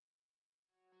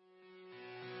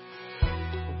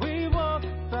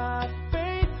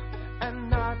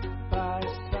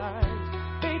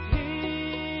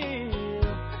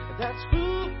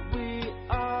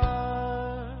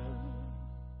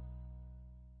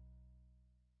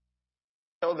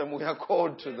Tell them we are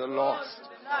called to the lost.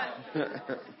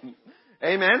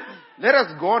 Amen. Let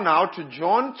us go now to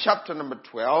John chapter number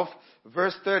 12,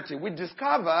 verse 30. We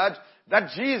discovered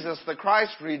that Jesus the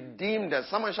Christ redeemed us.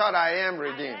 Someone shout, I am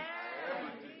redeemed.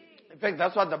 In fact,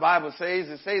 that's what the Bible says.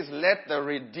 It says, let the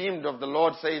redeemed of the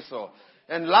Lord say so.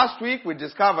 And last week we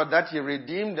discovered that He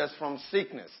redeemed us from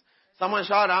sickness. Someone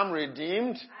shout, I'm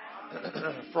redeemed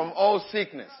from all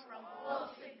sickness.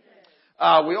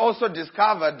 We also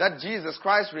discovered that Jesus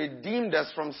Christ redeemed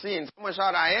us from sin. Someone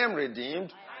shout, I am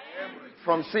redeemed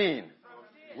from sin.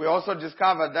 We also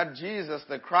discovered that Jesus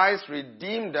the Christ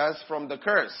redeemed us from the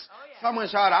curse. Someone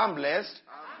shout, I'm blessed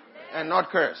and not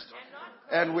cursed.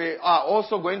 And we are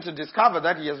also going to discover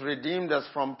that He has redeemed us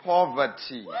from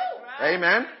poverty.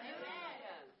 Amen.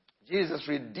 Jesus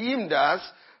redeemed us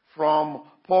from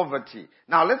poverty.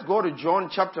 Now let's go to John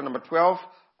chapter number 12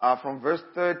 from verse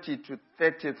 30 to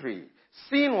 33.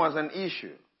 Sin was an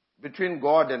issue between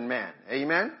God and man.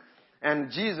 Amen. And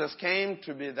Jesus came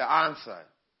to be the answer.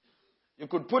 You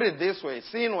could put it this way.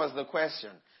 Sin was the question,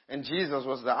 and Jesus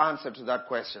was the answer to that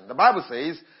question. The Bible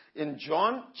says in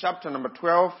John chapter number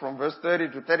 12 from verse 30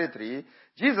 to 33,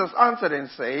 Jesus answered and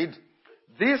said,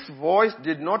 this voice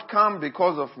did not come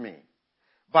because of me,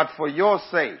 but for your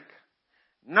sake.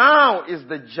 Now is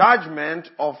the judgment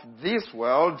of this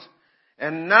world,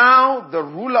 and now the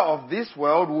ruler of this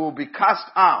world will be cast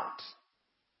out.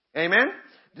 Amen?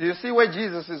 Do you see where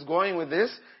Jesus is going with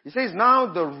this? He says,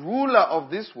 now the ruler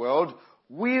of this world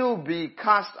will be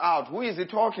cast out. Who is he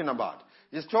talking about?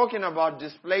 He's talking about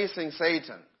displacing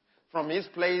Satan from his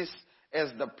place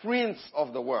as the prince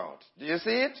of the world. Do you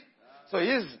see it? So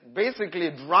he's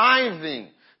basically driving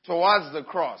towards the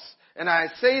cross. And I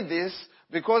say this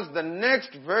because the next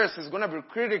verse is going to be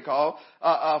critical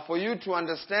for you to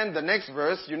understand the next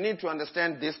verse. You need to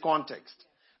understand this context.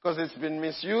 Because it's been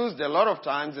misused a lot of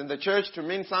times in the church to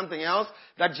mean something else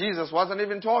that Jesus wasn't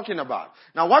even talking about.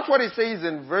 Now watch what He says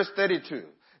in verse 32.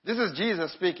 This is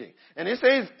Jesus speaking. And He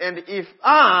says, and if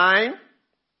I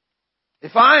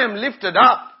am lifted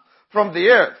up from the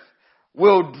earth,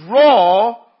 will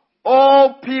draw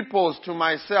all peoples to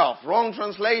myself. Wrong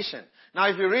translation. Now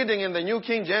if you're reading in the New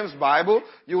King James Bible,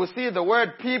 you will see the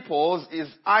word peoples is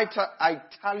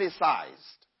italicized.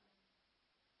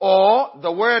 Or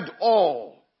the word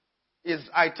all is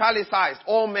italicized.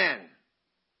 All men.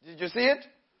 Did you see it?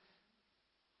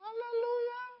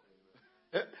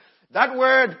 Hallelujah. That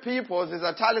word peoples is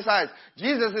italicized.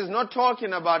 Jesus is not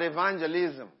talking about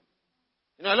evangelism.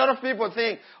 You know, a lot of people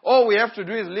think, all we have to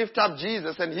do is lift up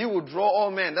Jesus and He will draw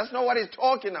all men. That's not what He's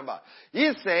talking about.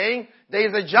 He's saying there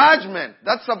is a judgment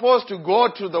that's supposed to go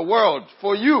to the world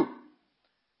for you.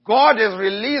 God has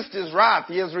released His wrath.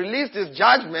 He has released His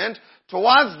judgment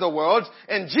towards the world.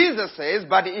 And Jesus says,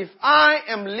 but if I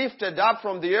am lifted up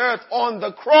from the earth on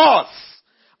the cross,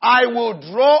 I will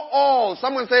draw all.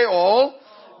 Someone say all.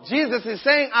 Jesus is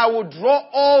saying, I will draw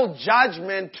all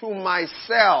judgment to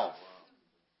myself.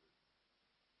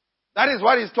 That is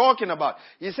what He's talking about.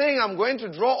 He's saying, I'm going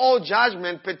to draw all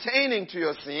judgment pertaining to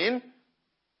your sin.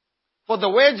 For the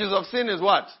wages of sin is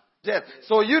what? Death.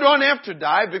 So you don't have to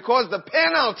die because the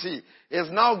penalty is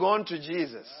now gone to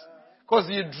Jesus. Because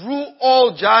He drew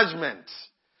all judgment.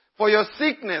 For your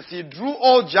sickness, He drew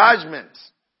all judgment.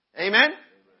 Amen?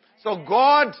 So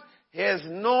God has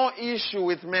no issue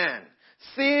with man.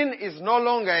 Sin is no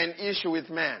longer an issue with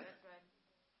man.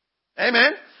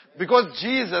 Amen? Because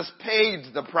Jesus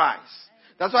paid the price.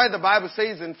 That's why the Bible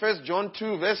says in 1 John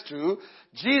 2 verse 2,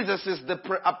 Jesus is the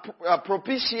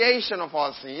propitiation of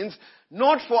our sins,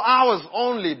 not for ours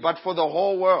only, but for the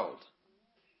whole world.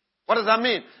 What does that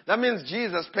mean? That means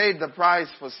Jesus paid the price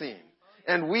for sin.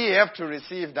 And we have to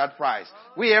receive that price.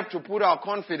 We have to put our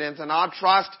confidence and our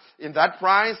trust in that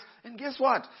price. And guess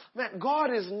what? Man,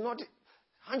 God is not...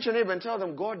 Hunch your neighbor and tell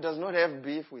them God does not have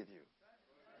beef with you.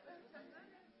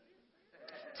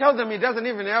 Tell them He doesn't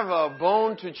even have a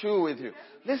bone to chew with you.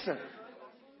 Listen,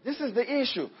 this is the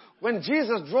issue. When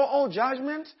Jesus drew all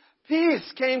judgment,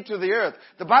 peace came to the earth.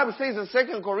 The Bible says in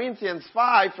 2 Corinthians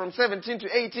 5 from 17 to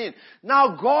 18,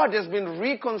 now God has been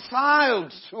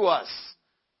reconciled to us.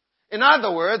 In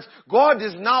other words, God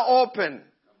is now open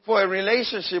for a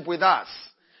relationship with us.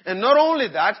 And not only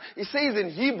that, it says in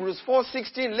Hebrews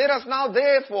 4:16, let us now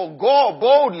therefore go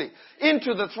boldly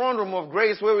into the throne room of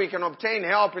grace where we can obtain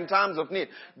help in times of need.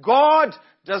 God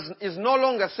is no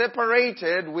longer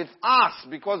separated with us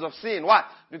because of sin. Why?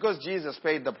 Because Jesus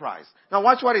paid the price. Now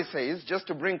watch what He says, just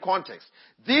to bring context.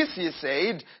 This He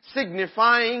said,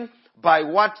 signifying by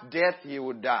what death He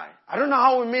would die. I don't know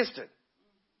how we missed it.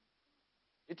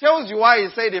 It tells you why He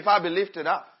said, if I be lifted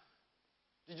up.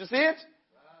 Did you see it?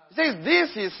 He says,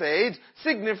 this, he said,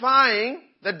 signifying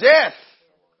the death.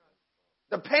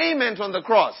 The payment on the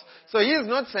cross. So he's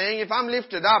not saying, if I'm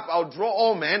lifted up, I'll draw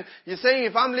all men. He's saying,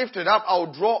 if I'm lifted up,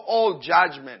 I'll draw all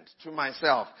judgment to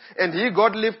myself. And he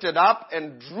got lifted up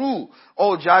and drew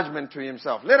all judgment to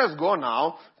himself. Let us go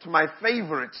now to my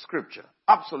favorite scripture.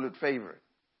 Absolute favorite.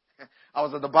 I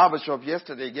was at the barber shop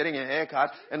yesterday getting a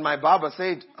haircut, and my barber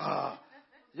said, why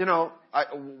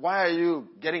are you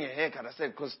getting a haircut? I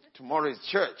said, because tomorrow is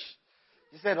church.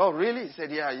 He said, oh, really? He said,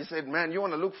 yeah. He said, man, you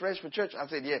want to look fresh for church? I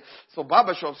said, yeah. So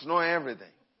barbershops know everything.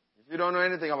 If you don't know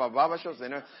anything about barbershops, they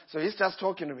know. So he starts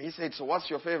talking to me. He said, so what's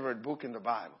your favorite book in the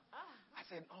Bible? I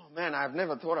said, oh, man, I've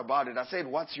never thought about it. I said,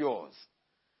 what's yours?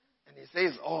 And he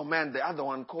says, oh, man, the other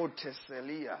one called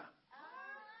Thessalia.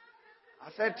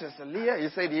 I said, Thessalia? He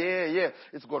said, yeah.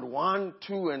 It's got 1,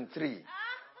 2, and 3.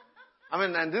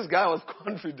 And this guy was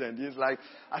confident. He's like,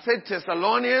 I said,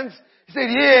 Thessalonians? He said,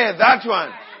 yeah, that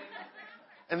one.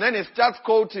 And then he starts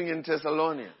quoting in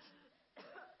Thessalonians.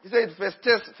 He said, First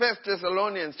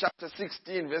Thessalonians chapter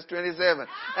 16, verse 27.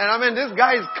 And this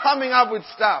guy is coming up with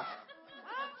stuff.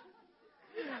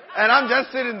 And I'm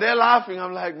just sitting there laughing.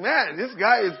 I'm like, man, this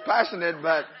guy is passionate,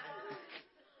 but...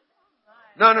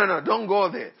 No, don't go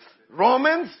there.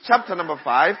 Romans chapter number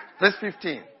 5, verse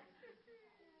 15.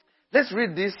 Let's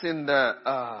read this in the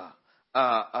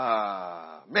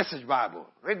Message Bible.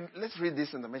 Let's read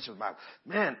this in the Message Bible.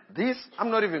 Man, this, I'm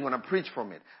not even going to preach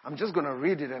from it. I'm just going to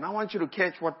read it, and I want you to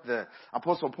catch what the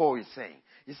Apostle Paul is saying.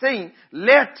 He's saying,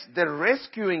 let the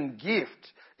rescuing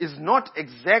gift is not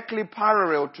exactly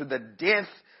parallel to the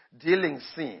death-dealing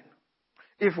sin.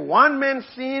 If one man's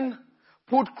sin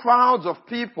put crowds of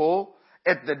people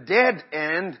at the dead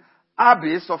end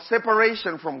abyss of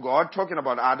separation from God, talking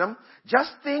about Adam,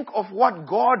 just think of what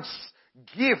God's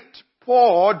gift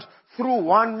poured through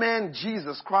one man,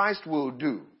 Jesus Christ, will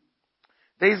do.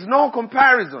 There is no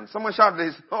comparison. Someone shout, there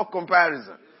is no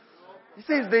comparison. He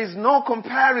says there is no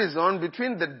comparison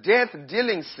between the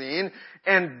death-dealing sin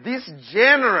and this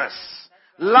generous,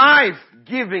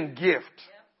 life-giving gift.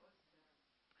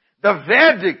 The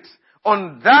verdict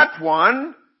on that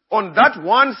one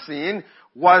sin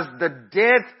was the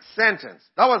death sentence.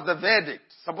 That was the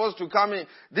verdict supposed to come in.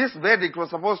 This verdict was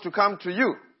supposed to come to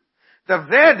you. The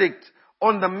verdict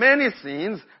on the many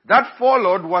sins that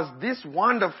followed was this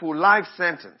wonderful life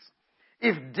sentence.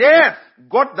 If death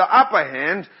got the upper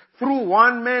hand through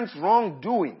one man's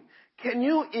wrongdoing, can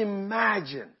you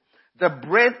imagine the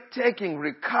breathtaking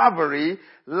recovery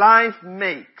life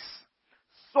makes?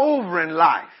 Sovereign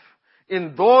life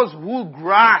in those who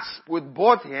grasp with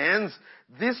both hands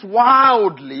this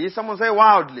wildly, someone say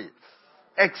wildly,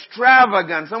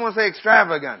 extravagant, someone say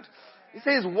extravagant. He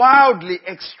says wildly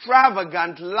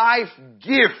extravagant life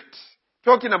gift.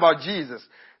 Talking about Jesus.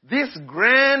 This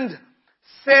grand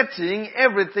setting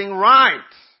everything right.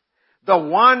 The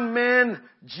one man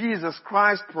Jesus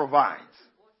Christ provides.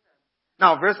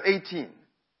 Now verse 18.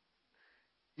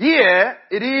 Here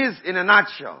it is in a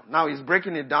nutshell. Now he's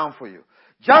breaking it down for you.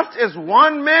 Just as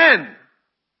one man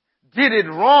did it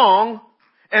wrong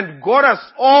and got us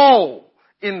all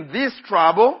in this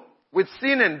trouble with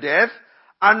sin and death,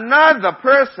 another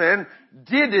person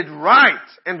did it right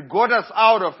and got us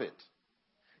out of it.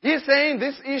 He's saying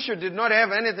this issue did not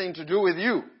have anything to do with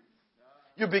you.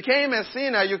 You became a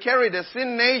sinner, you carried a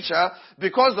sin nature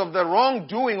because of the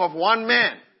wrongdoing of one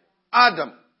man,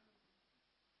 Adam.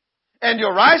 And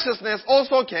your righteousness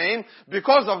also came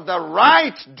because of the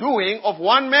right doing of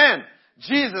one man,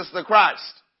 Jesus the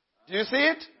Christ. Do you see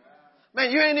it?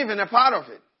 Man, you ain't even a part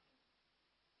of it.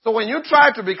 So when you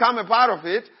try to become a part of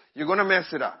it, you're going to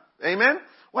mess it up. Amen?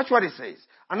 Watch what he says.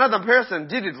 Another person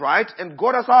did it right and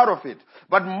got us out of it.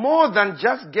 But more than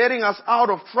just getting us out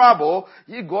of trouble,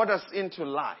 he got us into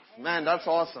life. Man, that's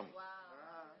awesome.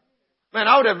 Man,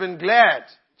 I would have been glad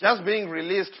just being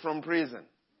released from prison.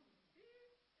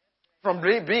 From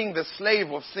being the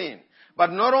slave of sin.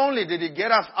 But not only did he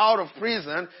get us out of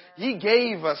prison, he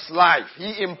gave us life.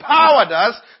 He empowered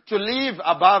us to live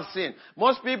above sin.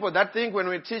 Most people that think when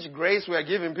we teach grace, we are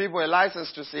giving people a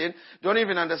license to sin, don't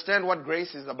even understand what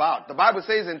grace is about. The Bible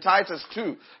says in Titus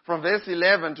 2, from verse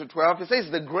 11 to 12, it says,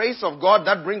 the grace of God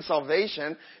that brings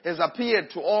salvation has appeared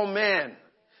to all men.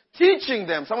 Teaching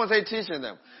them, someone say teaching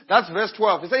them. That's verse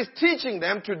 12. It says teaching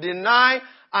them to deny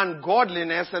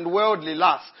ungodliness and worldly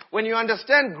lust. When you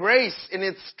understand grace in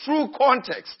its true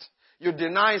context, you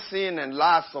deny sin and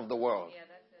lust of the world.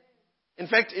 In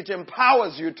fact, it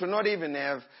empowers you to not even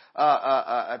have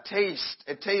a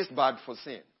taste bud for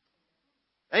sin.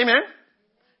 Amen?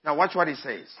 Now watch what he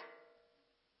says.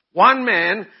 One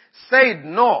man said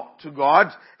no to God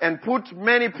and put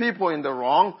many people in the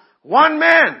wrong, One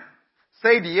man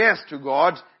said yes to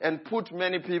God and put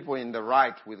many people in the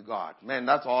right with God. Man,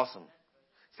 that's awesome.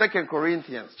 2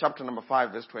 Corinthians chapter number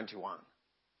 5 verse 21.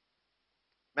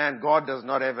 Man, God does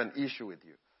not have an issue with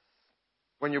you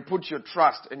when you put your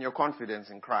trust and your confidence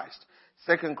in Christ.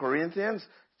 2 Corinthians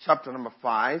chapter number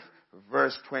 5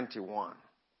 verse 21.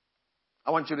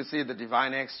 I want you to see the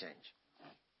divine exchange.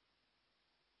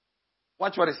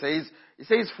 Watch what it says. It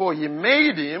says, for he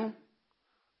made him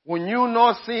who knew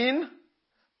no sin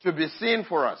to be sin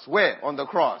for us. Where? On the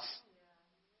cross.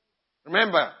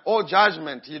 Remember, all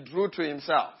judgment he drew to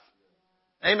himself.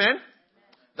 Amen?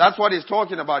 That's what he's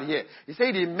talking about here. He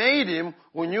said he made him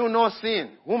who knew no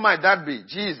sin. Who might that be?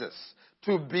 Jesus.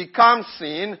 To become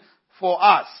sin for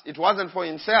us. It wasn't for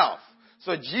himself.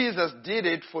 So Jesus did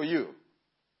it for you.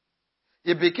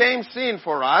 He became sin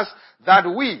for us that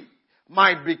we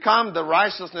might become the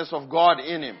righteousness of God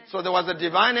in him. So there was a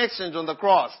divine exchange on the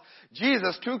cross.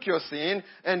 Jesus took your sin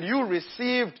and you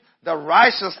received the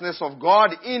righteousness of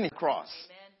God in the cross.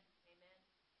 Amen.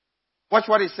 Watch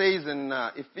what it says in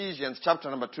Ephesians chapter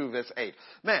number 2 verse 8.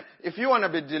 Man, if you want to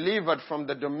be delivered from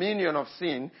the dominion of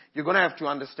sin, you're going to have to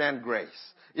understand grace.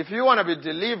 If you want to be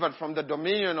delivered from the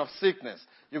dominion of sickness,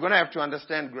 you're going to have to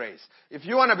understand grace. If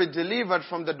you want to be delivered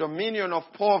from the dominion of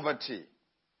poverty,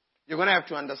 you're going to have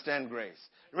to understand grace.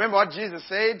 Remember what Jesus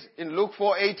said in Luke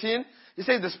 4:18? He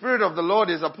said, the Spirit of the Lord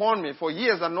is upon me, for he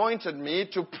has anointed me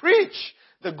to preach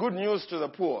the good news to the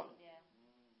poor.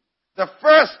 Yeah. The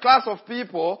first class of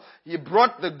people he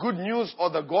brought the good news or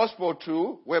the gospel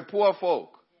to were poor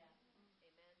folk.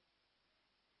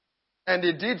 Yeah. And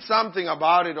he did something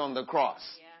about it on the cross.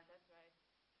 Yeah,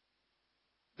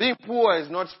 that's right. Being poor is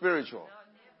not spiritual.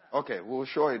 No, okay, we'll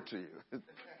show it to you.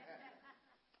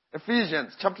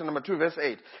 Ephesians chapter number 2 verse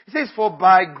 8. It says, for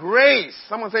by grace,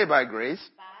 someone say by grace.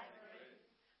 By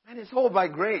grace. And it's all by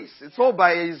grace. It's all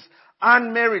by his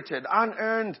unmerited,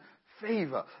 unearned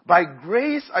favor. By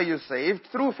grace are you saved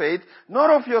through faith, not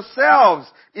of yourselves.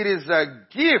 It is a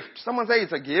gift. Someone say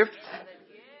it's a gift.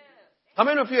 How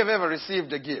many of you have ever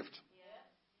received a gift?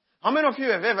 How many of you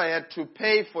have ever had to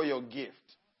pay for your gift?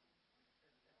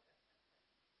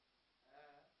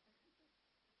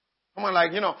 Someone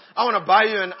like, I want to buy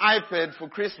you an iPad for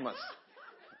Christmas.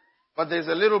 But there's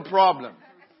a little problem.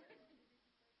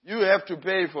 You have to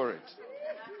pay for it.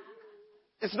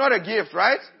 It's not a gift,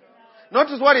 right?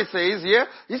 Notice what it says here.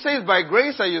 He says, by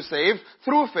grace are you saved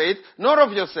through faith, not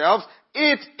of yourselves.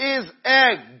 It is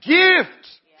a gift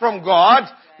from God,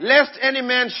 lest any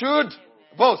man should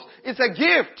boast. It's a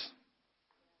gift.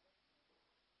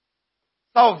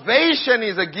 Salvation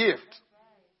is a gift.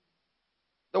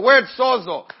 The word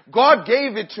sozo, God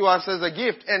gave it to us as a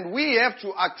gift, and we have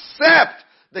to accept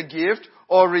the gift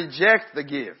or reject the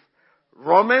gift.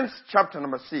 Romans chapter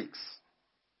number 6,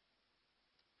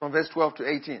 from verse 12 to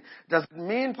 18. Does it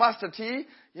mean, Pastor T,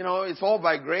 it's all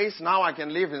by grace, now I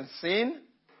can live in sin?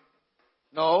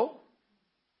 No.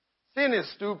 Sin is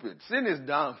stupid. Sin is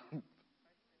dumb.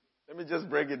 Let me just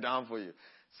break it down for you.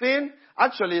 Sin,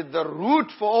 actually, the root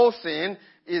for all sin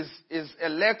is a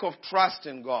lack of trust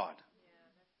in God.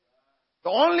 The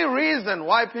only reason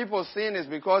why people sin is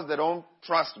because they don't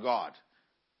trust God.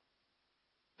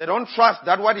 They don't trust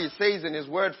that what he says in his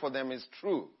word for them is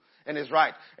true and is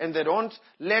right. And they don't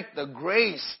let the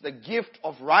grace, the gift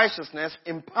of righteousness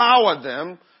empower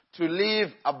them to live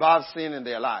above sin in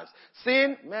their lives.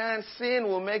 Sin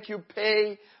will make you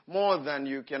pay more than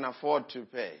you can afford to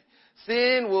pay.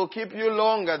 Sin will keep you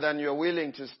longer than you're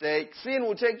willing to stay. Sin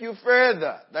will take you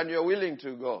further than you're willing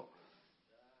to go.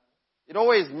 It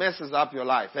always messes up your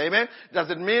life. Amen? Does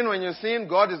it mean when you sin,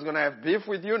 God is going to have beef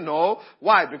with you? No.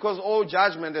 Why? Because all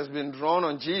judgment has been drawn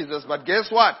on Jesus. But guess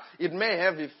what? It may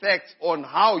have effects on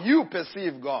how you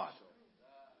perceive God.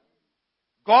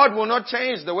 God will not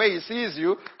change the way he sees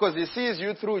you because he sees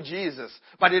you through Jesus.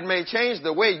 But it may change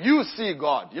the way you see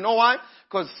God. You know why?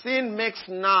 Because sin makes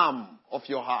numb of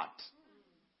your heart.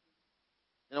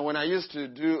 When I used to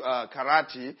do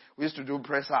karate, we used to do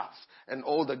press-ups. And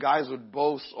all the guys would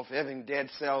boast of having dead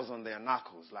cells on their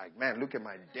knuckles. Like, man, look at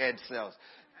my dead cells.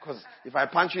 Because if I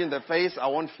punch you in the face, I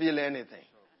won't feel anything.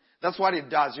 That's what it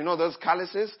does. Those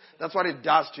calluses? That's what it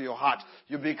does to your heart.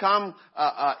 You become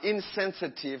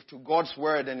insensitive to God's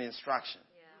word and instruction.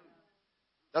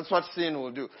 That's what sin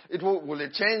will do. Will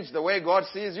it change the way God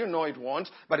sees you? No, it won't.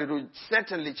 But it will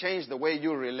certainly change the way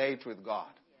you relate with God.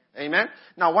 Amen?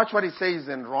 Now watch what it says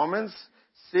in Romans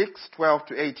 6:12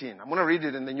 to 18. I'm going to read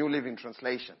it in the New Living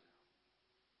Translation.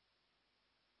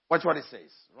 Watch what it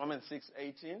says. Romans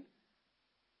 6:18.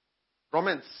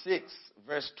 Romans 6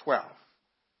 verse 12.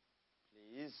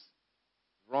 Please.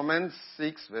 Romans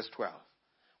 6 verse 12.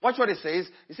 Watch what it says.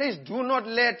 It says, do not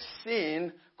let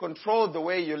sin control the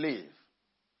way you live.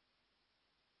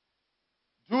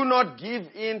 Do not give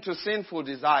in to sinful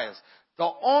desires. The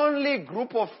only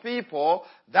group of people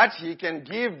that he can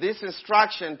give this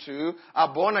instruction to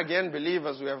are born-again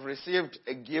believers who have received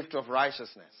a gift of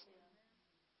righteousness.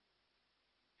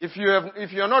 If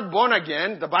you're not born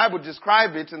again, the Bible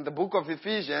describes it in the book of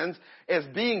Ephesians as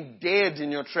being dead in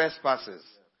your trespasses.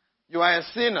 You are a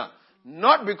sinner,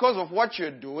 not because of what you're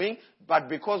doing, but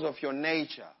because of your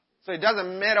nature. So it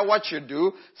doesn't matter what you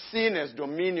do, sin has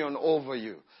dominion over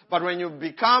you. But when you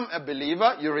become a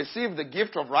believer, you receive the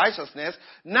gift of righteousness.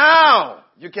 Now,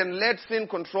 you can let sin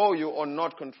control you or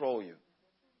not control you.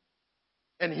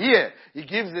 And here, he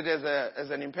gives it as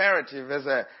an imperative,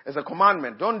 as a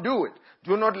commandment. Don't do it.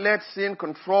 Do not let sin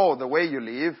control the way you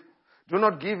live. Do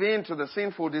not give in to the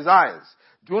sinful desires.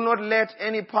 Do not let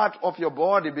any part of your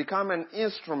body become an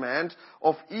instrument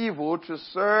of evil to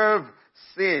serve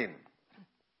sin.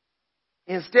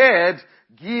 Instead,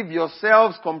 give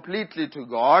yourselves completely to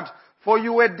God, for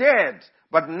you were dead,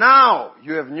 but now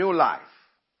you have new life.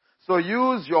 So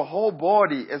use your whole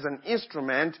body as an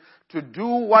instrument to do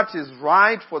what is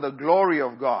right for the glory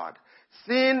of God.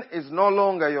 Sin is no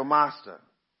longer your master.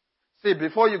 See,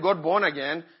 before you got born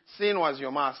again, sin was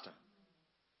your master.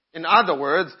 In other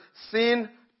words, sin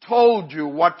told you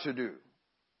what to do.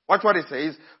 Watch what it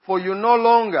says. For you no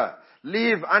longer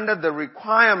live under the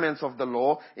requirements of the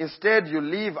law. Instead, you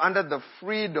live under the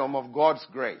freedom of God's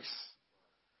grace.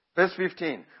 Verse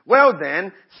 15. Well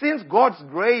then, since God's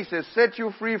grace has set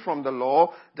you free from the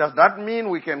law, does that mean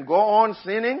we can go on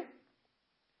sinning?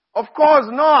 Of course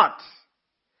not.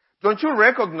 Don't you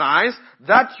recognize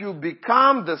that you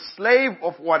become the slave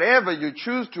of whatever you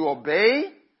choose to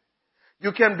obey?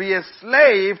 You can be a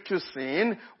slave to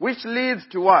sin, which leads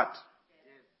to what?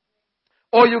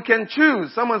 Or you can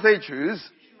choose. Someone say choose.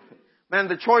 Man,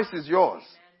 the choice is yours.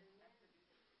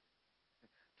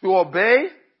 To obey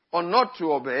or not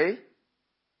to obey?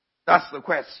 That's the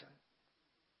question.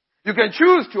 You can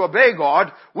choose to obey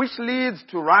God, which leads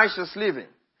to righteous living.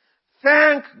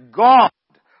 Thank God.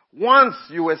 Once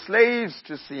you were slaves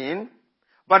to sin,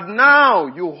 but now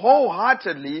you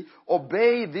wholeheartedly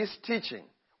obey this teaching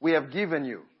we have given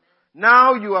you.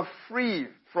 Now you are free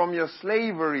from your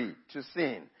slavery to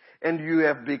sin, and you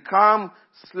have become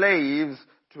slaves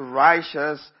to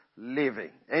righteous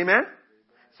living. Amen?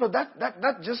 So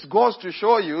that just goes to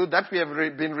show you that we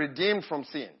have been redeemed from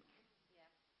sin.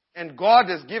 And God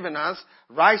has given us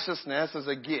righteousness as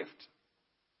a gift.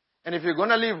 And if you're going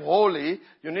to live holy,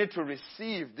 you need to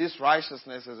receive this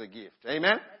righteousness as a gift.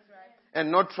 Amen? That's right.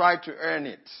 And not try to earn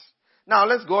it. Now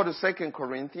let's go to 2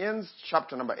 Corinthians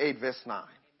chapter number 8 verse 9. Amen.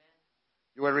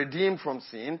 You were redeemed from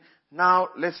sin. Now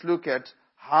let's look at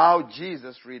how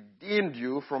Jesus redeemed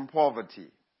you from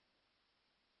poverty.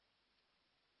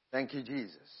 Thank you,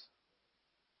 Jesus.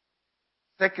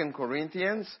 2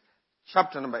 Corinthians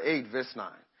chapter number 8 verse 9.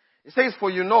 It says, for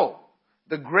you know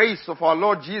the grace of our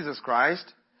Lord Jesus Christ,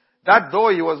 that though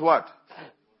he was what?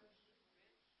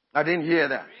 I didn't hear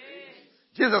that.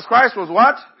 Jesus Christ was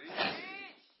what?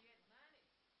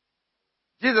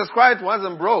 Jesus Christ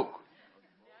wasn't broke.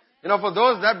 You know, for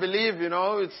those that believe, you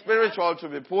know, it's spiritual to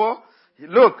be poor.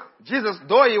 Look, Jesus,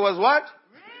 though he was what?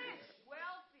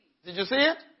 Did you see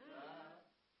it?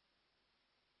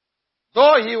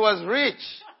 Though he was rich.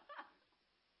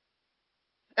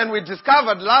 And we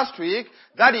discovered last week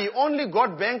that he only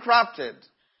got bankrupted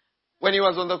when he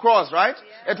was on the cross, right?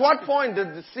 Yeah. At what point did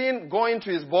the sin go into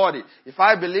his body? If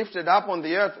I be lifted up on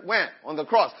the earth, when? On the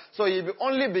cross. So he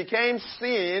only became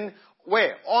sin,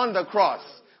 where? On the cross.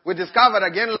 We discovered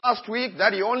again last week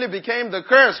that he only became the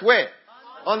curse, where?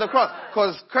 On the cross.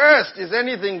 Because cursed is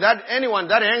anyone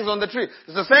that hangs on the tree.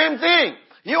 It's the same thing.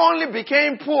 He only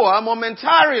became poor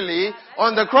momentarily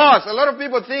on the cross. A lot of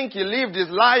people think he lived his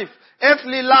life,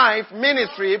 earthly life,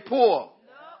 ministry, poor.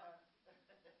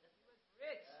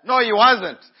 No, he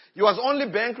wasn't. He was only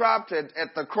bankrupted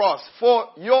at the cross for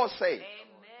your sake.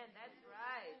 Amen. That's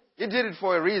right. He did it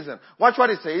for a reason. Watch what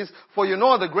it says. For you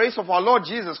know the grace of our Lord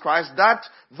Jesus Christ, that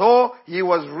though he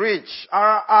was rich,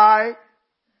 R-I-C-H,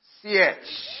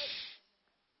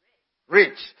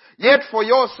 rich, yet for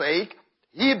your sake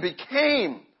he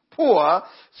became poor,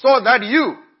 so that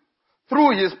you,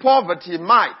 through his poverty,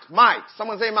 might.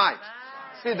 Someone say might.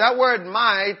 See, that word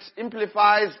might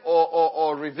implies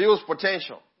or reveals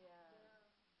potential.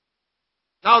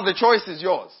 Now the choice is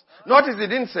yours. Notice he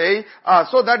didn't say,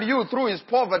 so that you, through his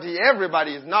poverty,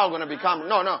 everybody is now going to become.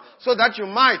 No. So that you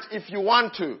might, if you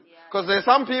want to. Because there are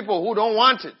some people who don't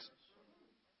want it.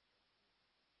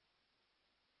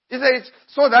 He says,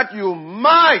 so that you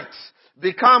might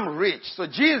become rich. So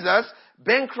Jesus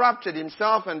bankrupted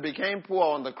himself and became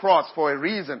poor on the cross for a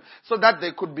reason, so that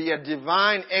there could be a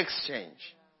divine exchange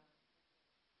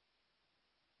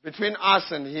between us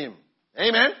and him.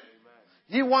 Amen?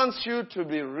 He wants you to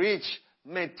be rich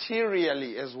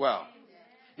materially as well.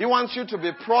 He wants you to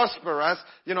be prosperous.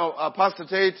 You know, Pastor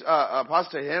Tate,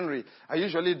 Pastor Henry, I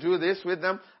usually do this with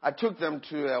them. I took them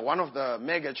to one of the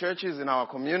mega churches in our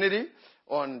community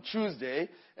on Tuesday,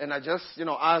 and I just,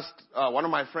 asked one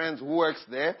of my friends who works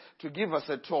there to give us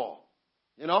a tour,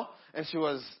 and she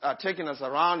was taking us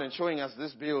around and showing us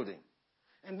this building.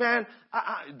 And man,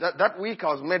 that week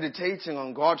I was meditating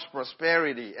on God's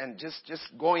prosperity and just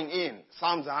going in.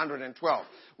 Psalms 112.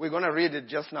 We're going to read it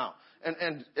just now.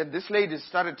 And this lady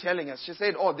started telling us, she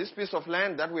said, this piece of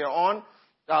land that we are on,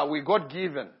 we got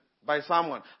given by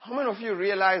someone. How many of you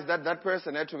realize that that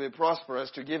person had to be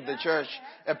prosperous to give the church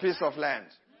a piece of land?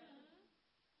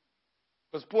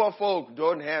 Because poor folk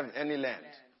don't have any land.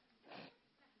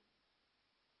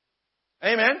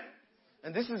 Amen?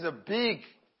 And this is a big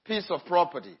piece of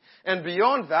property. And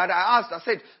beyond that, I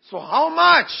said, so how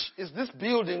much is this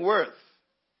building worth?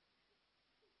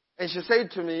 And she said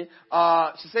to me,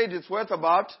 it's worth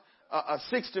about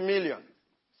 60 million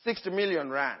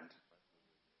rand.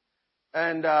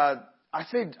 And I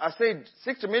said,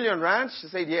 60 million rand? She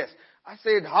said, yes. I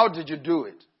said, how did you do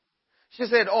it? She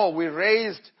said, we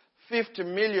raised 50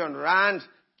 million rand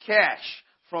cash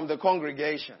from the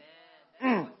congregation.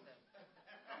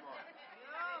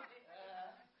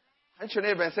 Punch your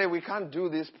neighbor and say, we can't do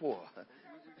this poor.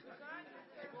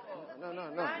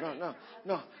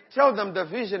 No. Tell them the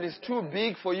vision is too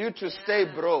big for you to stay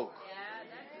broke.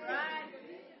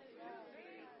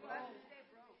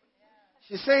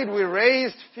 She said we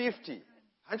raised 50.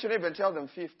 Punch your neighbor and tell them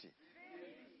 50.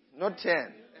 Not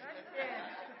 10.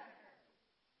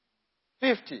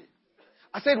 50.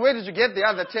 I said, where did you get the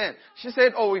other 10? She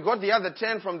said, we got the other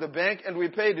 10 from the bank and we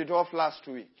paid it off last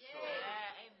week.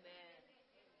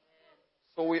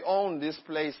 So we own this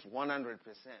place 100%.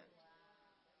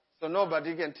 So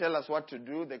nobody can tell us what to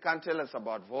do. They can't tell us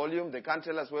about volume. They can't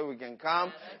tell us where we can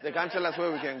come. They can't tell us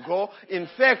where we can go. In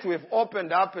fact, we've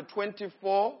opened up a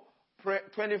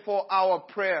 24-hour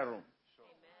prayer room.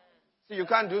 See, you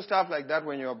can't do stuff like that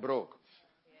when you're broke.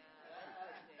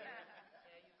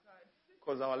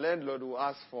 Because our landlord will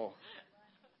ask for.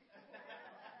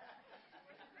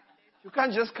 You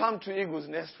can't just come to Eagle's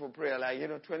Nest for prayer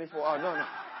 24 hours. No.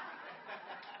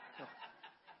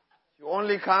 You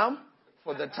only come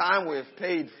for the time we've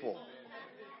paid for.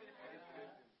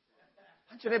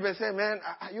 Don't your neighbor say, man,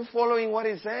 are you following what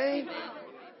he's saying?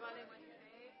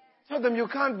 Tell them you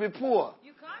can't be poor.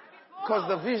 Because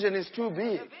the vision is too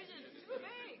big.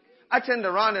 I turned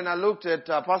around and I looked at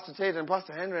Pastor Tate and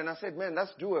Pastor Henry and I said, man,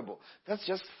 that's doable. That's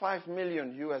just $5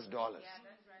 million. I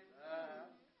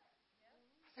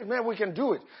said, man, we can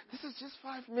do it. This is just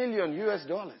 $5 million.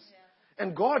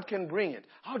 And God can bring it.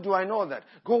 How do I know that?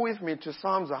 Go with me to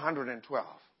Psalms 112.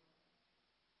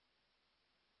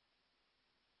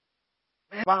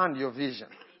 Expand your vision.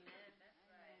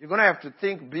 You're going to have to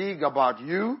think big about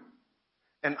you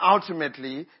and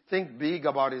ultimately think big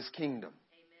about His kingdom.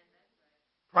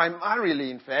 Primarily,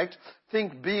 in fact,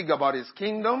 think big about His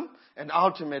kingdom and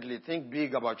ultimately think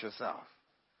big about yourself.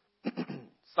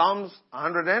 Psalms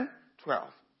 112.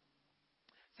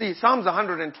 See, Psalms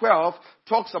 112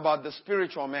 talks about the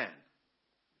spiritual man.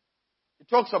 It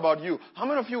talks about you. How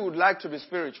many of you would like to be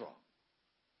spiritual?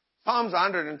 Psalms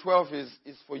 112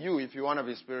 is for you if you want to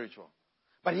be spiritual.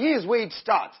 But here's where it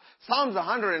starts. Psalms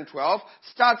 112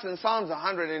 starts in Psalms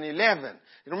 111.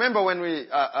 You remember when we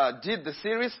did the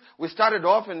series, we started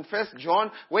off in 1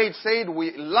 John where it said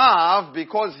we love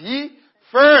because He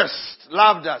first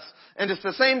loved us. And it's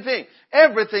the same thing.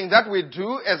 Everything that we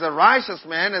do as a righteous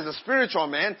man, as a spiritual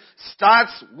man,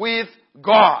 starts with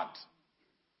God.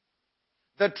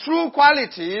 The true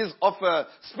qualities of a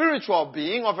spiritual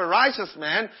being, of a righteous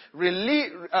man,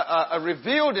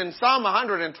 revealed in Psalm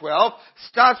 112,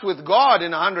 starts with God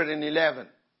in 111.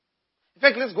 In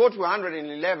fact, let's go to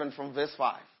 111 from verse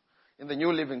 5 in the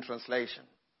New Living Translation.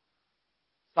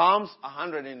 Psalms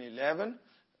 111,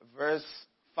 verse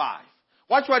 5.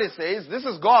 Watch what it says. This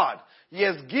is God.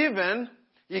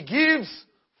 He gives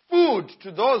food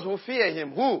to those who fear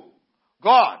Him. Who?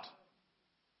 God.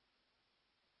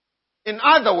 In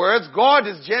other words, God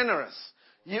is generous.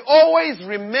 He always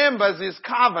remembers His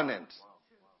covenant.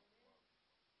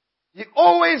 He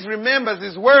always remembers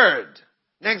His word.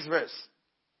 Next verse.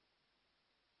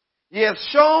 He has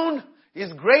shown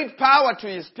His great power to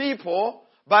His people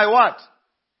by what?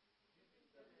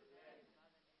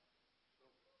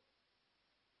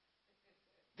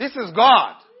 This is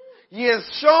God. He has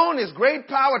shown his great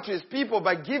power to his people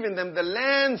by giving them the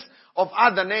lands of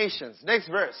other nations. Next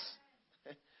verse.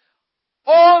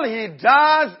 All he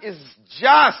does is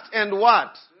just and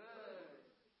what?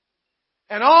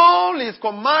 And all his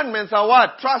commandments are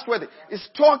what? Trustworthy. It's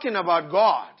talking about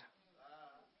God.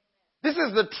 This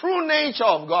is the true nature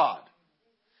of God.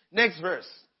 Next verse.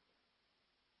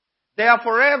 They are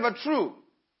forever true,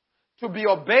 to be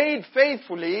obeyed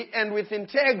faithfully and with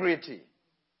integrity.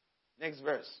 Next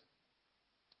verse.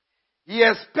 He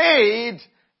has paid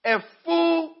a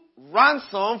full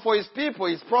ransom for his people.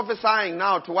 He's prophesying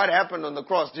now to what happened on the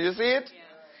cross. Do you see it?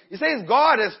 He says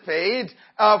God has paid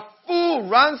a full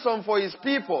ransom for his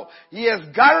people. He has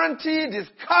guaranteed his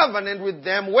covenant with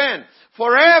them when?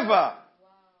 Forever.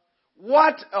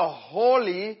 What a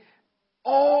holy,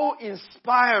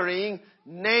 awe-inspiring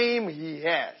name he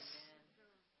has.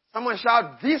 Someone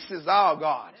shout, this is our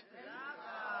God.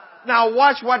 Now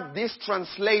watch what this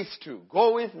translates to.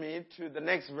 Go with me to the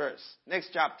next verse, next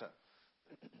chapter.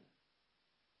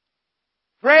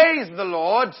 Praise the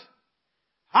Lord.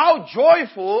 How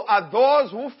joyful are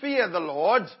those who fear the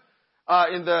Lord.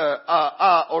 In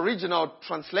the original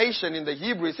translation in the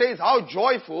Hebrew, it says, how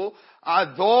joyful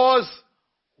are those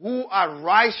who are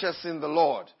righteous in the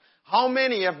Lord. How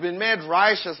many have been made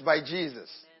righteous by Jesus?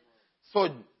 So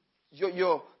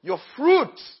your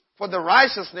fruit for the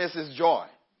righteousness is joy.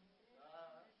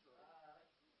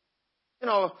 You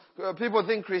know, people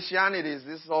think Christianity is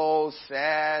this whole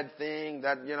sad thing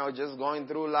that, you know, just going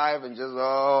through life and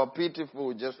just,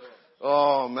 pitiful, just,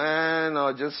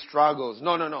 or just struggles.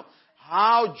 No.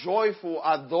 How joyful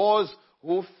are those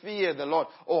who fear the Lord?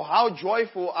 Or how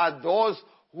joyful are those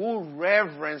who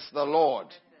reverence the Lord?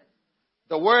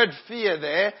 The word fear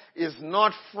there is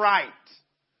not fright.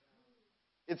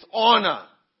 It's honor.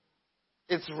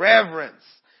 It's reverence.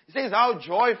 He says, how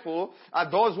joyful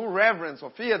are those who reverence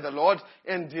or fear the Lord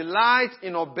and delight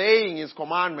in obeying his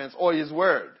commandments or his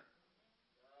word.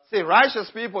 See, righteous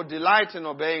people delight in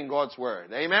obeying God's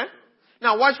word. Amen?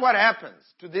 Now watch what happens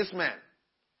to this man.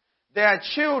 Their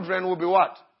children will be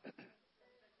what?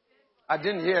 I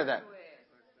didn't hear that.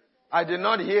 I did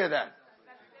not hear that.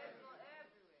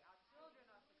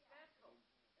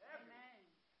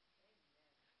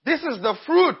 This is the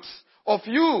fruit of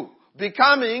you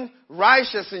becoming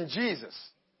righteous in Jesus.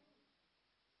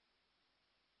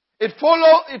 It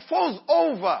falls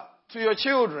over to your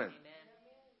children.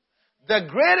 The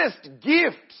greatest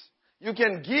gift you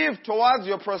can give towards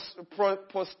your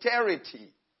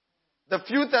posterity,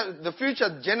 the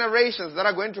future generations that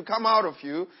are going to come out of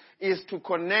you, is to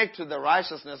connect to the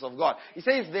righteousness of God. He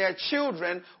says their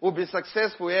children will be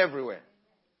successful everywhere.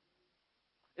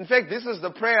 In fact, this is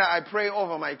the prayer I pray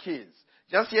over my kids.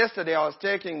 Just yesterday I was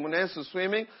taking Munesu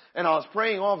swimming and I was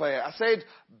praying over her. I said,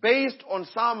 based on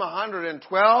Psalm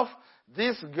 112,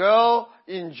 this girl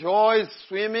enjoys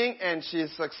swimming and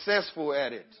she's successful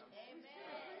at it.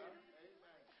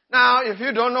 Now, if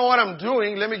you don't know what I'm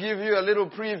doing, let me give you a little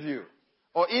preview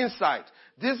or insight.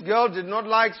 This girl did not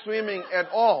like swimming at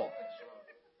all.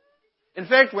 In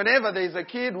fact, whenever there's a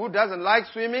kid who doesn't like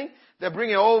swimming, they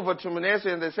bring her over to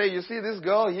Manasseh and they say, you see this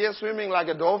girl here swimming like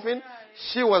a dolphin?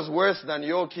 She was worse than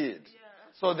your kid.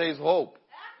 So there's hope.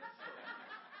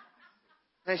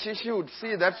 And she would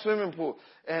see that swimming pool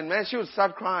and man, she would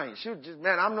start crying. She would just,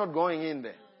 man, I'm not going in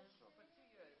there.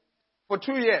 For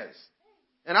 2 years.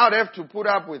 And I would have to put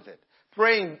up with it.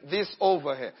 Praying this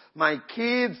over her. My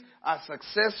kids are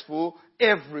successful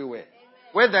everywhere.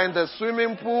 Whether in the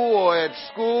swimming pool or at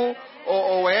school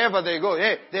or wherever they go.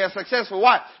 Hey, they are successful.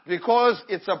 Why? Because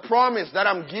it's a promise that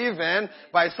I'm given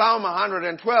by Psalm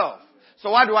 112. So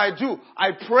what do?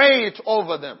 I pray it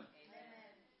over them.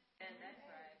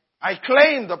 I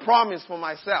claim the promise for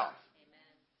myself.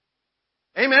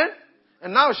 Amen?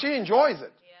 And now she enjoys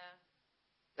it.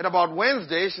 At about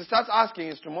Wednesday, she starts asking,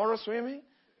 is tomorrow swimming?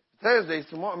 Thursday is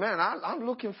tomorrow. Man, I'm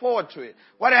looking forward to it.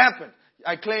 What happened?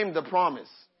 I claimed the promise.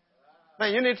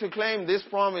 Man, you need to claim this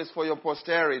promise for your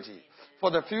posterity,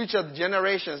 for the future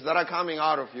generations that are coming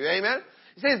out of you. Amen?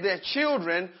 It says their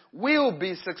children will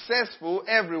be successful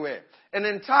everywhere. An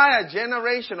entire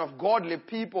generation of godly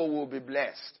people will be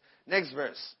blessed. Next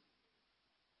verse.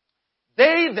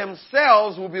 They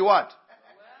themselves will be what?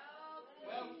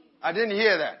 Wealthy. I didn't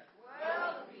hear that.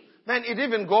 Wealthy. Man, it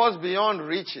even goes beyond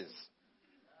riches.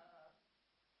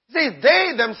 See,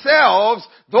 they themselves,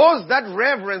 those that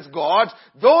reverence God,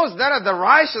 those that are the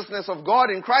righteousness of God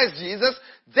in Christ Jesus,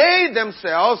 they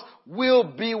themselves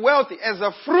will be wealthy as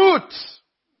a fruit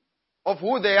of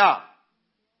who they are.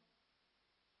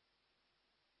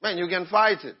 Man, you can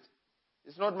fight it.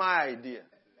 It's not my idea.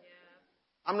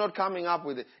 I'm not coming up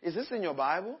with it. Is this in your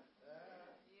Bible?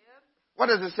 What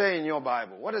does it say in your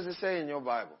Bible? What does it say in your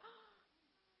Bible?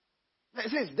 It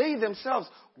says they themselves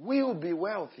will be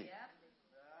wealthy.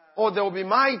 Or they will be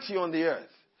mighty on the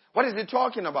earth. What is he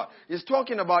talking about? He's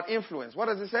talking about influence. What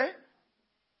does it say?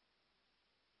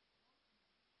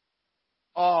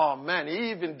 Oh man,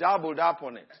 he even doubled up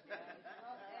on it.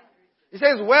 He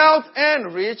says wealth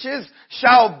and riches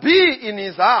shall be in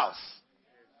his house.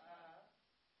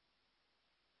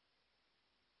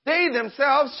 They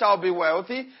themselves shall be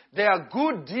wealthy. Their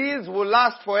good deeds will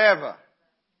last forever.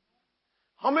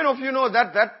 How many of you know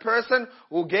that that person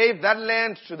who gave that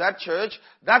land to that church,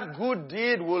 that good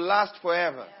deed will last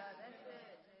forever?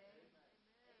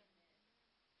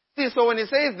 See, so when he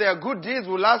says their good deeds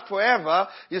will last forever,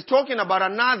 he's talking about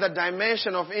another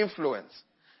dimension of influence.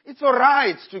 It's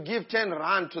alright to give 10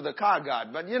 rand to the car guard,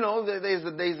 but you know,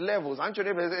 there's levels. Aren't you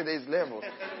ever say there's levels?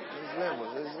 There's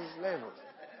levels. There's levels.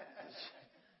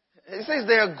 He says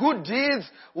their good deeds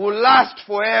will last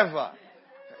forever.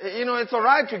 You know, it's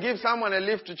alright to give someone a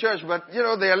lift to church, but you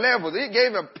know, there are levels. He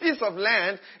gave a piece of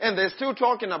land and they're still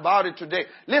talking about it today.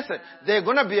 Listen, they're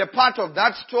gonna be a part of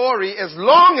that story as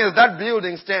long as that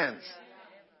building stands.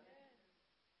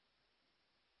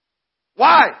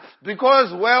 Why?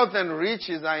 Because wealth and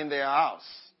riches are in their house.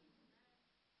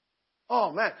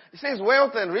 Oh man. It says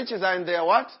wealth and riches are in their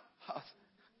what? House.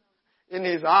 In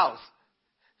his house.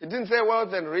 It didn't say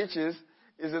wealth and riches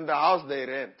is in the house they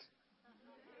rent.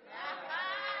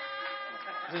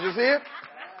 Did you see it?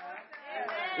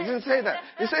 It didn't say that.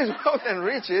 It says wealth and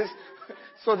riches,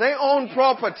 so they own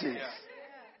properties.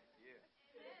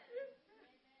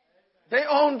 They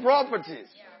own properties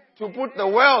to put the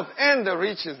wealth and the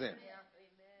riches in.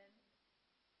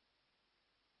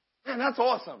 Man, that's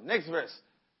awesome. Next verse.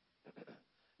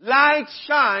 Light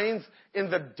shines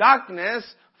in the darkness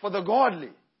for the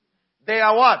godly. They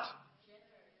are what?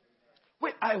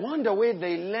 Wait, I wonder where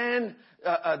they learn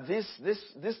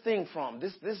this thing from,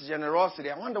 this generosity.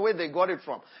 I wonder where they got it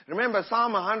from. Remember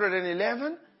Psalm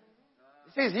 111? It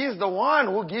says he's the one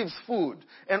who gives food.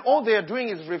 And all they are doing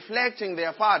is reflecting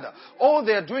their Father. All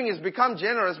they are doing is become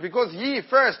generous because he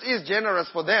first is generous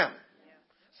for them.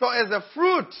 So as a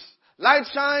fruit, light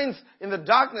shines in the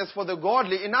darkness for the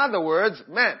godly. In other words,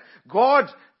 man, God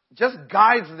just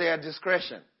guides their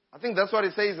discretion. I think that's what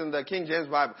it says in the King James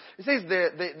Bible. It says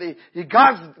he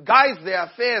guides their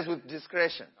affairs with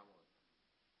discretion.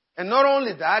 And not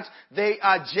only that, they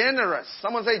are generous.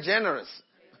 Someone say generous.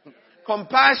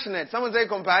 Compassionate. Someone say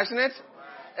compassionate.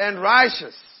 And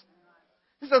righteous.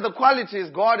 These are the qualities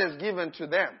God has given to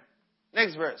them.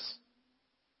 Next verse.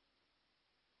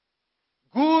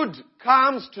 Good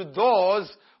comes to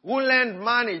those who lend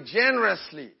money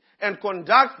generously and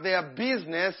conduct their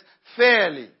business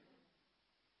fairly.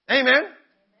 Amen?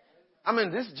 I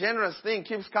mean, this generous thing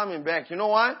keeps coming back. You know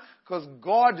why? Because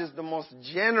God is the most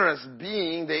generous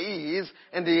being there is,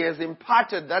 and He has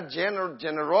imparted that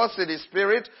generosity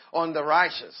spirit on the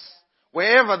righteous.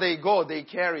 Wherever they go, they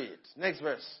carry it. Next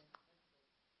verse.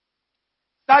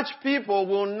 Such people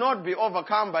will not be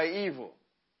overcome by evil.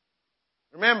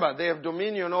 Remember, they have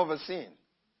dominion over sin.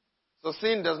 So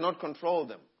sin does not control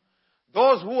them.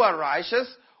 Those who are righteous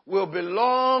will be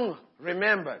long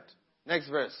remembered. Next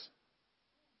verse.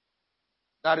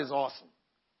 That is awesome.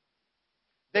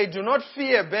 They do not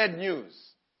fear bad news.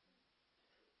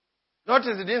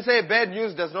 Notice it didn't say bad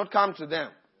news does not come to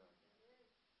them.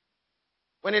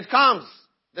 When it comes,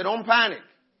 they don't panic.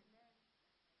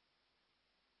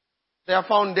 Their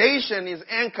foundation is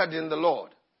anchored in the Lord.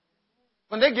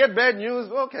 When they get bad news,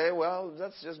 okay, well,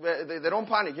 that's just bad. They don't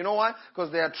panic. You know why?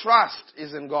 Because their trust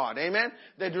is in God. Amen?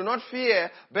 They do not fear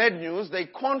bad news. They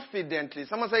confidently,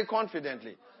 someone say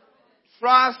confidently,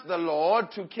 trust the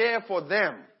Lord to care for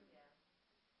them.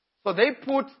 So they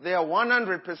put their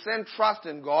 100% trust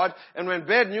in God, and when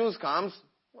bad news comes,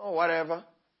 oh, whatever.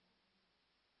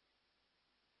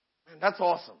 And that's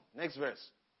awesome. Next verse.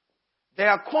 They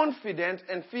are confident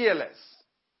and fearless,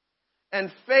 and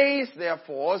face their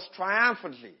foes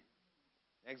triumphantly.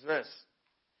 Next verse.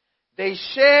 They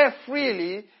share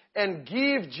freely and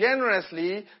give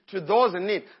generously to those in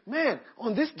need. Man,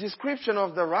 on this description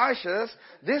of the righteous,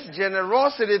 this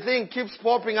generosity thing keeps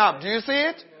popping up. Do you see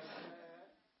it?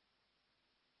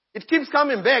 It keeps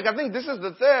coming back. I think this is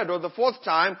the third or the fourth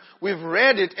time we've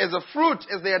read it as a fruit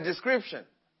as their description.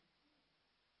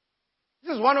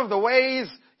 This is one of the ways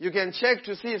you can check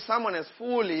to see if someone has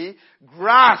fully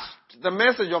grasped the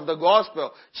message of the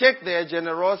gospel. Check their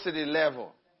generosity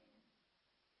level.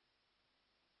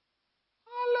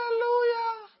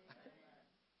 Hallelujah.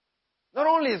 Not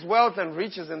only is wealth and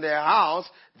riches in their house,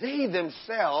 they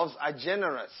themselves are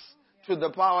generous to the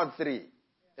power 3,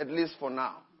 at least for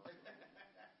now.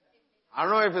 I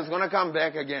don't know if it's going to come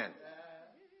back again.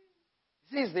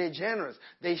 It says they're generous.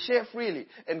 They share freely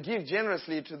and give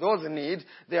generously to those in need.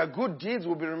 Their good deeds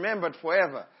will be remembered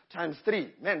forever. Times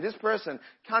 3. Man, this person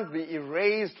can't be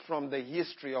erased from the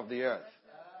history of the earth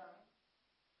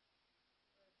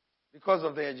because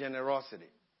of their generosity.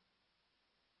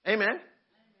 Amen?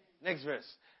 Next verse.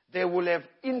 They will have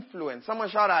influence. Someone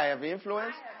shout, I have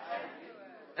influence.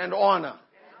 And honor.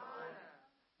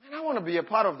 Man, I want to be a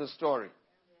part of the story.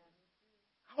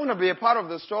 I want to be a part of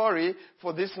the story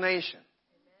for this nation.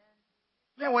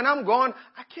 Man, when I'm gone,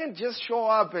 I can't just show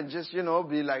up and just,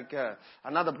 be like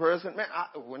another person. Man,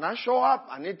 when I show up,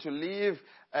 I need to leave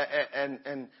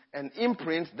an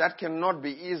imprint that cannot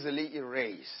be easily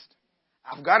erased.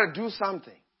 I've got to do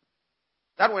something.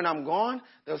 That when I'm gone,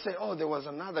 they'll say, oh, there was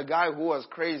another guy who was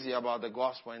crazy about the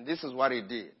gospel, and this is what he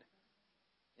did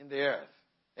in the earth.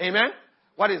 Amen?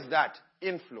 What is that?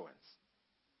 Influence.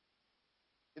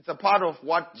 It's a part of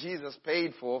what Jesus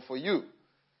paid for you.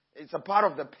 It's a part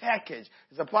of the package.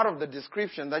 It's a part of the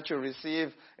description that you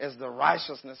receive as the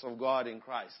righteousness of God in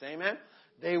Christ. Amen?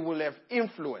 They will have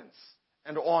influence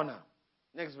and honor.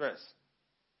 Next verse.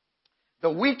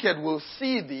 The wicked will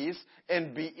see these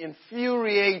and be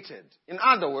infuriated. In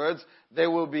other words, they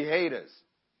will be haters.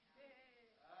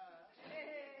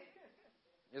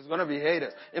 It's going to be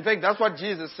haters. In fact, that's what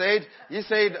Jesus said. He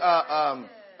said,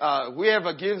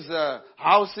 whoever gives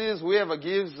houses, whoever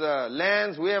gives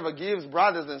lands, whoever gives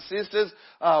brothers and sisters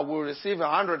will receive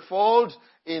 100-fold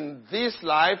in this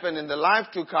life and in the life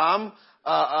to come,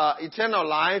 eternal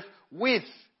life with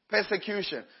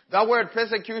persecution. That word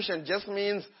persecution just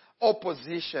means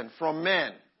opposition from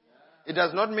men. It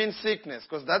does not mean sickness,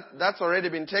 because that's already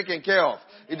been taken care of.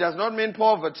 It does not mean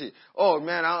poverty. Oh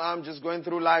man, I'm just going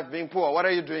through life being poor. What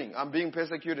are you doing? I'm being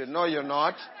persecuted. No, you're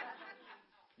not.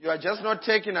 You are just not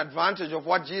taking advantage of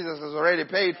what Jesus has already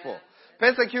paid for.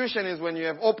 Persecution is when you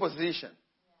have opposition.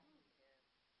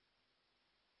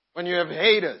 When you have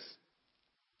haters.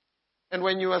 And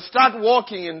when you start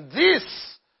walking in this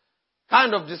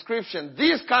kind of description,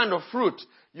 this kind of fruit,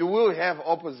 you will have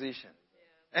opposition.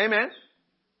 Amen?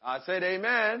 I said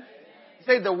amen. He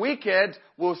said the wicked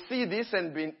will see this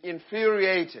and be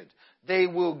infuriated. They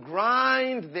will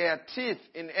grind their teeth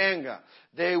in anger.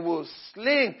 They will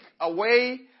slink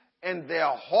away and their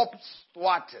hopes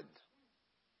thwarted.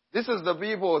 This is the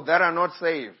people that are not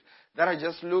saved, that are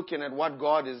just looking at what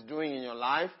God is doing in your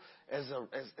life as the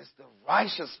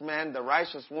righteous man, the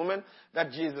righteous woman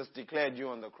that Jesus declared you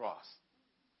on the cross.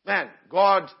 Man,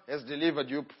 God has delivered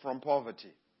you from poverty.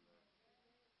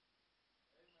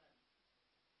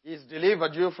 He's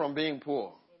delivered you from being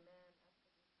poor.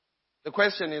 The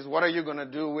question is, what are you going to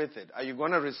do with it? Are you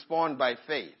going to respond by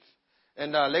faith?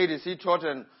 And ladies, he taught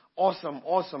an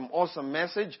awesome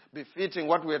message befitting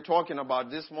what we're talking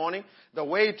about this morning. The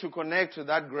way to connect to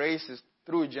that grace is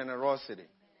through generosity.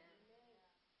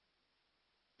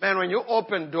 Man, when you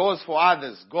open doors for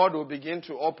others, God will begin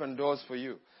to open doors for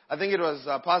you. I think it was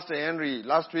Pastor Henry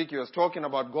last week. He was talking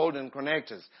about golden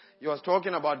connectors. He was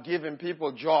talking about giving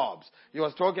people jobs. He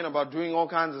was talking about doing all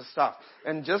kinds of stuff.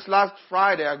 And just last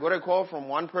Friday, I got a call from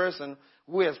one person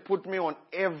who has put me on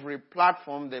every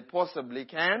platform they possibly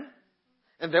can.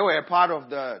 And they were a part of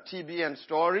the TBN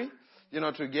story,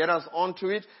 to get us onto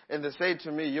it. And they said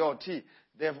to me, yo, T,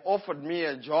 they've offered me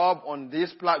a job on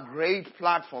this great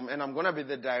platform, and I'm going to be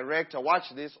the director, watch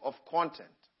this, of content.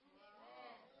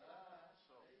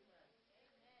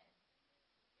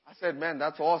 I said, man,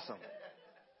 that's awesome.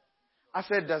 I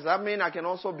said, does that mean I can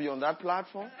also be on that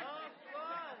platform?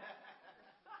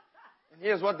 And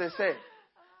here's what they said.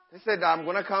 They said, I'm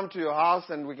going to come to your house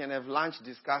and we can have lunch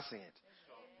discussing it.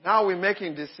 Now we're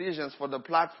making decisions for the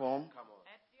platform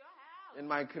in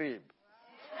my crib.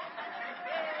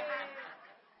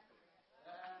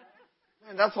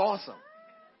 Man, that's awesome.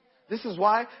 This is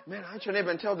why, man, I should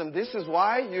even tell them, this is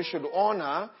why you should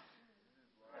honor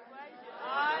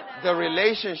the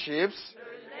relationships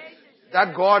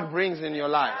that God brings in your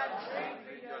life.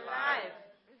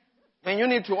 And you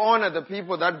need to honor the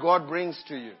people that God brings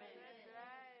to you.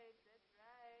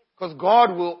 Because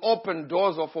God will open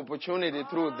doors of opportunity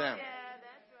through them.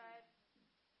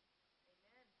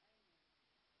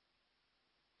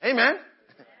 Amen.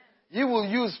 You will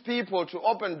use people to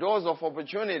open doors of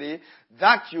opportunity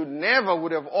that you never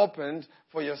would have opened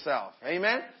for yourself.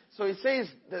 Amen. So it says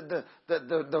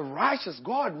the righteous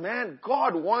God, man,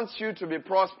 God wants you to be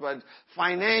prospered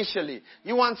financially.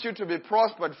 He wants you to be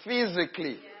prospered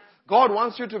physically. God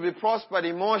wants you to be prospered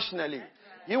emotionally.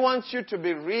 He wants you to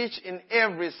be rich in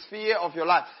every sphere of your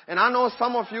life. And I know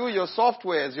some of you, your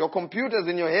softwares, your computers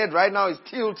in your head right now is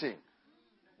tilting.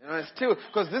 It's tilting.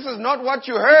 Because this is not what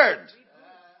you heard.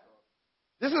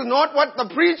 This is not what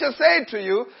the preacher said to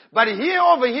you, but here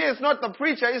over here it's not the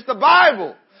preacher, it's the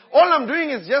Bible. All I'm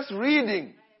doing is just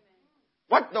reading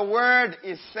what the Word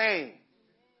is saying.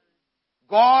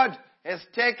 God has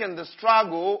taken the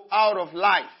struggle out of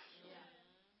life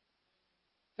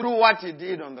through what He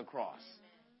did on the cross.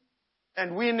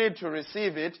 And we need to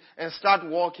receive it and start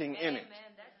walking in it.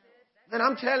 And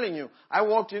I'm telling you, I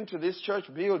walked into this church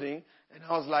building and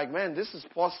I was like, man, this is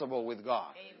possible with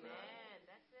God.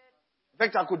 In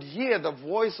fact, I could hear the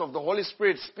voice of the Holy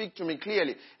Spirit speak to me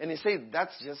clearly. And He said,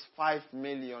 that's just $5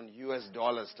 million US,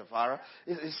 Tafara.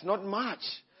 It's not much.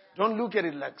 Don't look at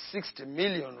it like 60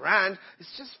 million rand.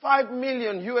 It's just $5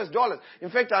 million US. In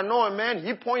fact, I know a man,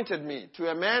 he pointed me to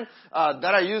a man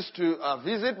that I used to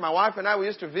visit. My wife and I, we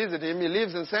used to visit him. He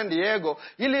lives in San Diego.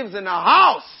 He lives in a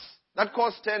house that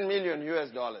costs $10 million US.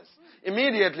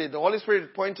 Immediately, the Holy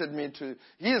Spirit pointed me to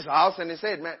his house and he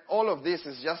said, man, all of this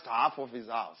is just half of his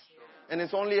house. And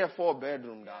it's only a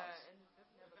 4-bedroom house.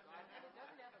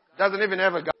 Doesn't even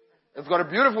have a garden. It's got a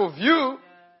beautiful view.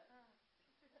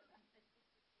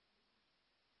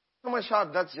 Someone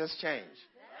shout, that's just change.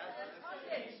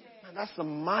 Man, that's the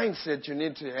mindset you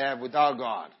need to have without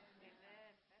God.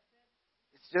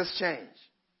 It's just change.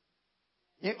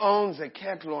 He owns a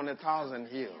cattle on 1,000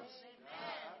 hills.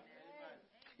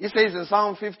 He says in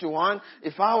Psalm 51,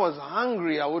 if I was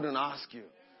hungry, I wouldn't ask you.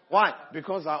 Why?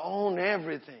 Because I own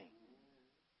everything.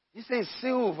 He says,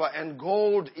 silver and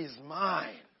gold is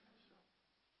mine.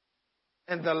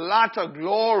 And the latter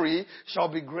glory shall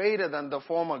be greater than the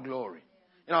former glory.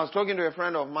 You know, I was talking to a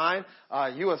friend of mine.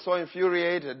 He was so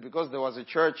infuriated because there was a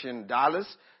church in Dallas.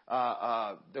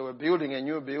 They were building a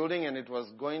new building and it was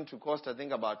going to cost, I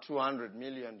think, about $200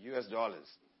 million US.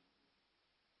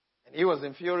 And he was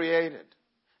infuriated.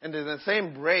 And in the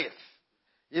same breath,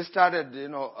 he started,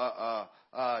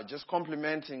 just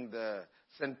complimenting the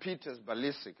St. Peter's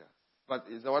Basilica. But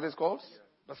is that what it's called?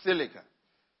 Yeah. Basilica.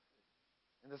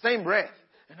 In the same breath.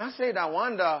 And I said, I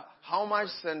wonder how much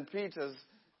St. Peter's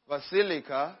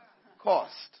Basilica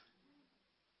cost.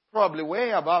 Probably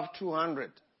way above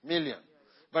 200 million.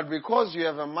 But because you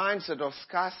have a mindset of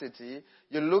scarcity,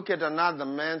 you look at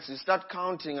you start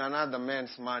counting another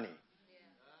man's money.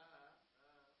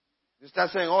 You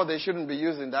start saying, oh, they shouldn't be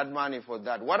using that money for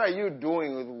that. What are you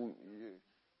doing with...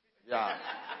 Yeah.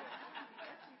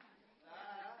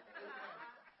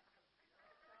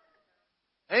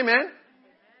 Amen.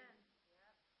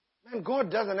 Man,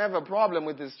 God doesn't have a problem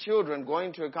with His children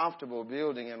going to a comfortable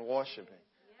building and worshiping.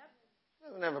 He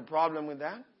doesn't have a problem with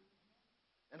that.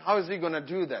 And how is He going to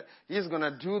do that? He's going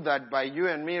to do that by you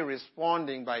and me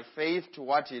responding by faith to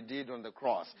what He did on the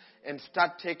cross and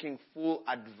start taking full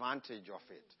advantage of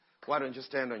it. Why don't you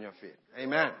stand on your feet?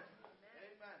 Amen.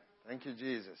 Thank you,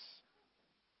 Jesus.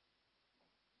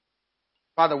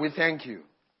 Father, we thank you.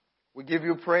 We give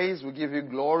you praise, we give you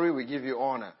glory, we give you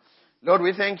honor. Lord,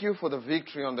 we thank you for the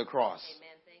victory on the cross. Amen.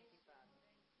 Thank you,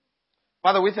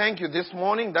 Father, we thank you this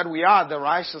morning that we are the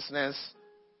righteousness.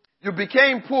 You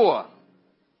became poor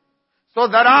so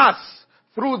that us,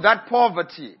 through that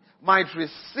poverty, might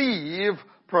receive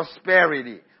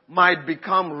prosperity, might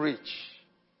become rich.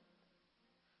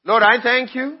 Lord, I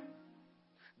thank you